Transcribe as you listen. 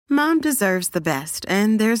Mom deserves the best,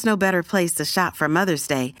 and there's no better place to shop for Mother's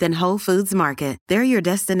Day than Whole Foods Market. They're your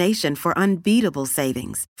destination for unbeatable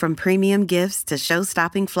savings, from premium gifts to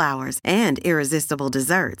show-stopping flowers and irresistible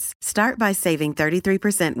desserts. Start by saving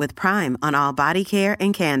 33% with Prime on all body care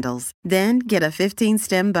and candles. Then get a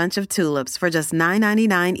 15-stem bunch of tulips for just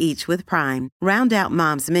 $9.99 each with Prime. Round out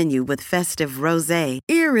Mom's menu with festive rosé,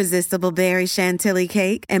 irresistible berry chantilly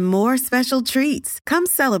cake, and more special treats. Come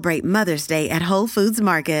celebrate Mother's Day at Whole Foods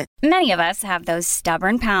Market. Many of us have those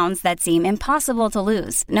stubborn pounds that seem impossible to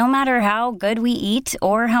lose, no matter how good we eat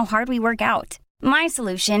or how hard we work out. My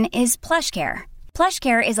solution is PlushCare.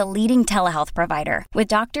 PlushCare is a leading telehealth provider with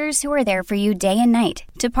doctors who are there for you day and night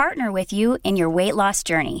to partner with you in your weight loss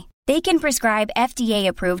journey. They can prescribe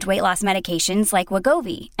FDA-approved weight loss medications like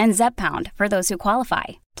Wegovy and Zepbound for those who qualify.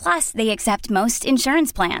 Plus, they accept most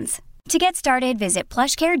insurance plans. To get started, visit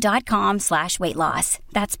plushcare.com/weightloss.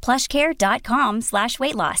 That's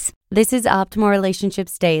plushcare.com/weightloss. This is Optimal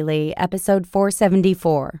Relationships Daily, episode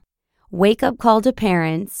 474. Wake Up Call to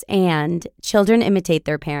Parents and Children Imitate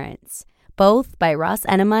Their Parents, both by Ross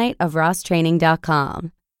Enamait of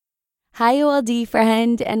RossTraining.com. Hi, OLD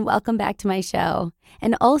friend, and welcome back to my show.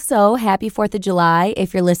 And also, happy 4th of July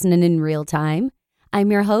if you're listening in real time.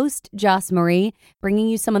 I'm your host, Joss Marie, bringing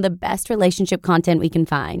you some of the best relationship content we can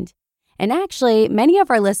find. And actually, many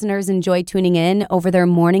of our listeners enjoy tuning in over their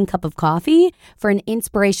morning cup of coffee for an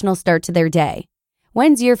inspirational start to their day.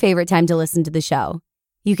 When's your favorite time to listen to the show?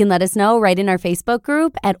 You can let us know right in our Facebook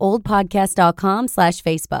group at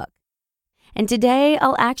oldpodcast.com/Facebook. And today,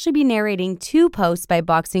 I'll actually be narrating 2 posts by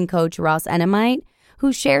boxing coach Ross Enamait,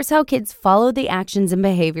 who shares how kids follow the actions and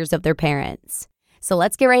behaviors of their parents. So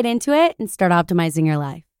let's get right into it and start optimizing your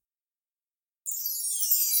life.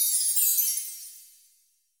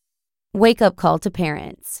 Wake Up Call to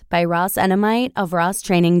Parents by Ross Enamait of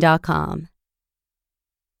RossTraining.com.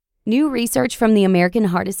 New research from the American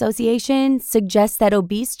Heart Association suggests that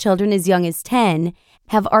obese children as young as 10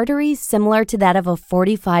 have arteries similar to that of a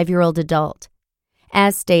 45-year-old adult.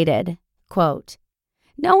 As stated, quote,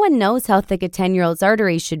 "No one knows how thick a 10-year-old's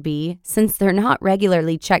arteries should be since they're not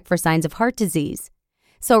regularly checked for signs of heart disease.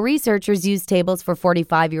 So researchers use tables for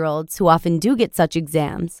 45-year-olds who often do get such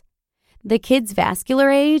exams. The kid's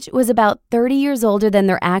vascular age was about 30 years older than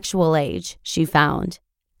their actual age, she found."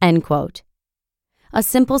 End quote. A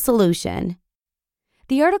simple solution.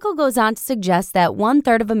 The article goes on to suggest that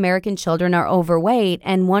 1/3 of American children are overweight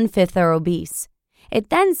and 1/5 are obese.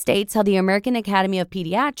 It then states how the American Academy of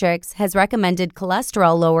Pediatrics has recommended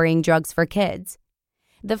cholesterol-lowering drugs for kids.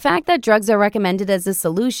 The fact that drugs are recommended as a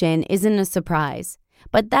solution isn't a surprise,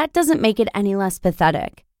 but that doesn't make it any less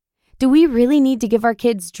pathetic. Do we really need to give our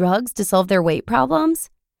kids drugs to solve their weight problems?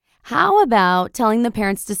 How about telling the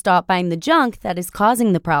parents to stop buying the junk that is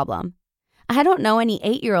causing the problem? I don't know any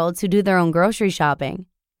 8-year-olds who do their own grocery shopping.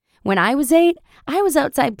 When I was 8, I was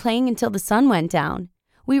outside playing until the sun went down.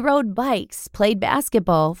 We rode bikes, played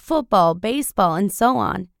basketball, football, baseball, and so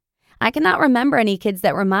on. I cannot remember any kids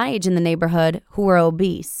that were my age in the neighborhood who were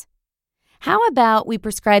obese. How about we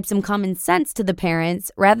prescribe some common sense to the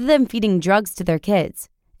parents rather than feeding drugs to their kids?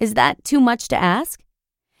 Is that too much to ask?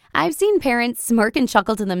 I've seen parents smirk and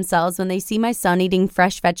chuckle to themselves when they see my son eating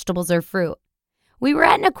fresh vegetables or fruit. We were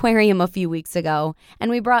at an aquarium a few weeks ago, and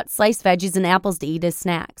we brought sliced veggies and apples to eat as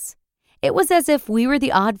snacks. It was as if we were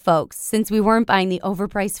the odd folks, since we weren't buying the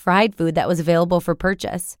overpriced fried food that was available for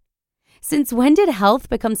purchase. Since when did health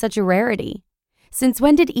become such a rarity? Since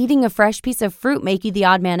when did eating a fresh piece of fruit make you the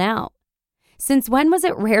odd man out? Since when was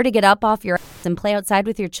it rare to get up off your ass and play outside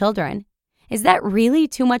with your children? Is that really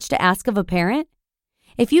too much to ask of a parent?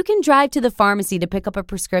 If you can drive to the pharmacy to pick up a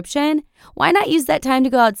prescription, why not use that time to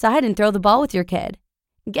go outside and throw the ball with your kid?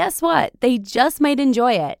 Guess what? They just might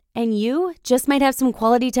enjoy it, and you just might have some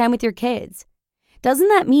quality time with your kids. Doesn't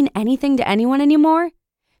that mean anything to anyone anymore?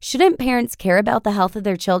 Shouldn't parents care about the health of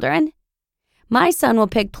their children? My son will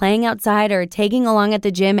pick playing outside or tagging along at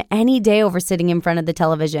the gym any day over sitting in front of the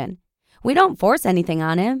television. We don't force anything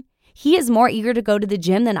on him. He is more eager to go to the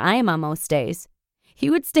gym than I am on most days. He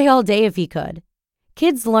would stay all day if he could.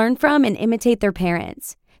 Kids learn from and imitate their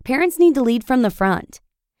parents. Parents need to lead from the front.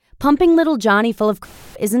 Pumping little Johnny full of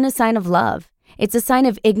crap isn't a sign of love. It's a sign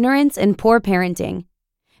of ignorance and poor parenting.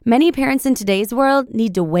 Many parents in today's world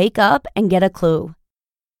need to wake up and get a clue.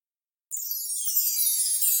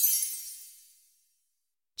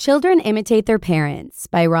 Children Imitate Their Parents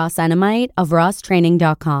by Ross Enamait of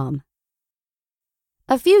RossTraining.com.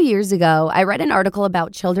 A few years ago, I read an article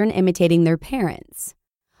about children imitating their parents.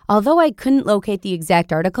 Although I couldn't locate the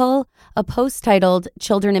exact article, a post titled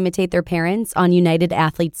 "Children Imitate Their Parents" on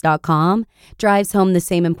UnitedAthletes.com drives home the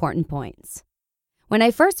same important points. When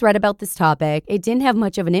I first read about this topic, it didn't have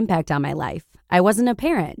much of an impact on my life. I wasn't a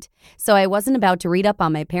parent, so I wasn't about to read up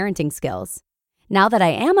on my parenting skills. Now that I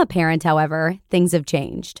am a parent, however, things have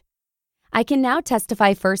changed. I can now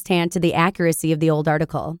testify firsthand to the accuracy of the old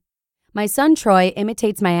article. My son Troy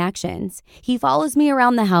imitates my actions. He follows me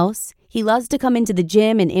around the house. He loves to come into the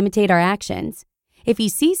gym and imitate our actions. If he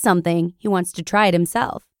sees something, he wants to try it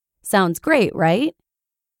himself. Sounds great, right?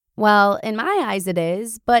 Well, in my eyes it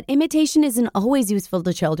is, but imitation isn't always useful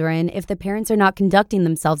to children if the parents are not conducting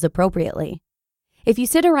themselves appropriately. If you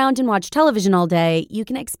sit around and watch television all day, you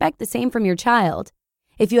can expect the same from your child.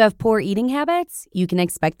 If you have poor eating habits, you can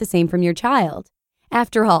expect the same from your child.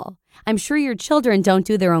 After all, I'm sure your children don't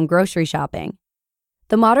do their own grocery shopping.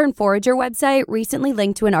 The Modern Forager website recently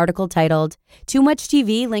linked to an article titled, "Too Much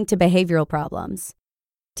TV Linked to Behavioral Problems."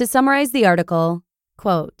 To summarize the article,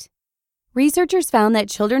 quote, researchers found that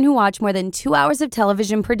children who watch more than 2 hours of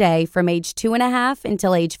television per day from age 2.5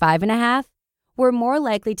 until age 5.5 were more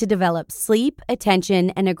likely to develop sleep,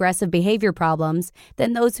 attention, and aggressive behavior problems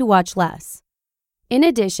than those who watch less. In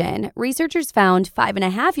addition, researchers found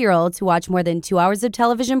 5.5-year-olds who watch more than 2 hours of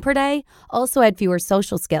television per day also had fewer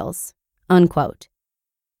social skills, unquote.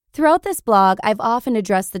 Throughout this blog, I've often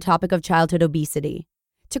addressed the topic of childhood obesity.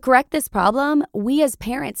 To correct this problem, we as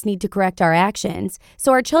parents need to correct our actions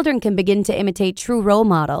so our children can begin to imitate true role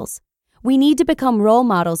models. We need to become role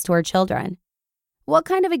models to our children. What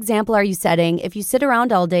kind of example are you setting if you sit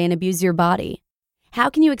around all day and abuse your body? How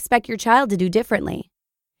can you expect your child to do differently?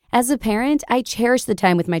 As a parent, I cherish the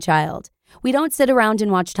time with my child. We don't sit around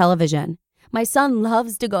and watch television. My son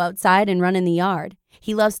loves to go outside and run in the yard.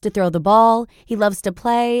 He loves to throw the ball, he loves to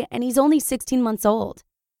play, and he's only 16 months old.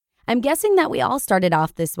 I'm guessing that we all started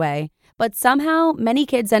off this way, but somehow many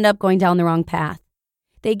kids end up going down the wrong path.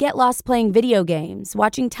 They get lost playing video games,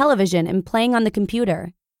 watching television, and playing on the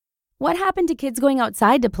computer. What happened to kids going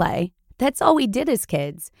outside to play? That's all we did as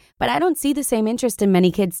kids, but I don't see the same interest in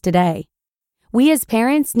many kids today. We as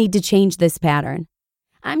parents need to change this pattern.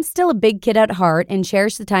 I'm still a big kid at heart and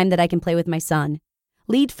cherish the time that I can play with my son.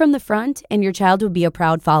 Lead from the front and your child will be a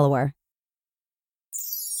proud follower.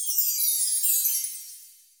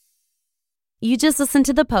 You just listened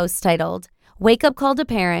to the post titled, Wake Up Call to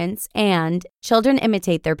Parents and Children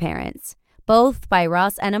Imitate Their Parents, both by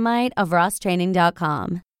Ross Enamait of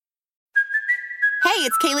RossTraining.com. Hey,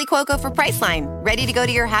 it's Kaylee Cuoco for Priceline. Ready to go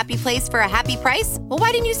to your happy place for a happy price? Well,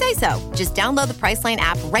 why didn't you say so? Just download the Priceline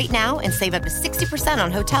app right now and save up to 60%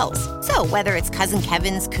 on hotels. So whether it's Cousin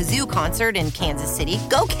Kevin's Kazoo Concert in Kansas City,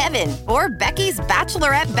 go Kevin, or Becky's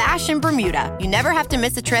Bachelorette Bash in Bermuda, you never have to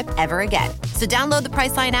miss a trip ever again. So download the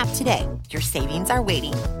Priceline app today. Your savings are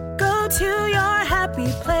waiting. Go to your happy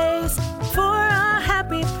place for a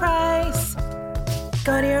happy price.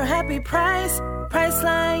 Go to your happy price,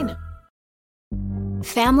 Priceline.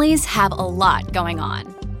 Families have a lot going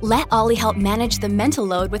on. Let Ollie help manage the mental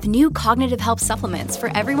load with new cognitive help supplements for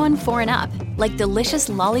everyone 4 and up, like delicious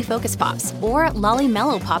Lolly Focus Pops or Lolly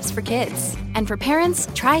Mellow Pops for kids. And for parents,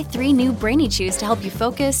 try 3 new Brainy Chews to help you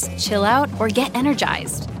focus, chill out, or get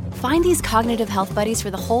energized. Find these cognitive health buddies for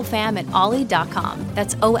the whole fam at ollie.com.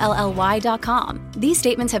 That's OLLY.com. These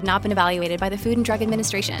statements have not been evaluated by the Food and Drug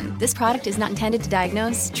Administration. This product is not intended to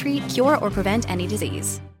diagnose, treat, cure, or prevent any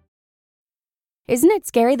disease. Isn't it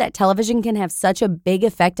scary that television can have such a big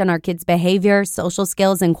effect on our kids' behavior, social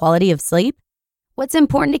skills, and quality of sleep? What's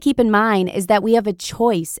important to keep in mind is that we have a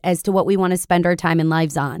choice as to what we want to spend our time and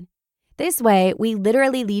lives on. This way, we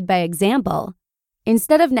literally lead by example.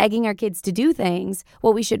 Instead of nagging our kids to do things,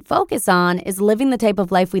 what we should focus on is living the type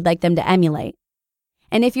of life we'd like them to emulate.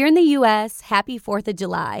 And if you're in the U.S., happy 4th of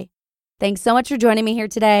July. Thanks so much for joining me here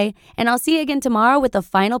today, and I'll see you again tomorrow with the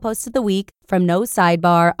final post of the week from No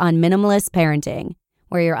Sidebar on Minimalist Parenting,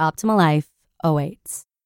 where your optimal life awaits.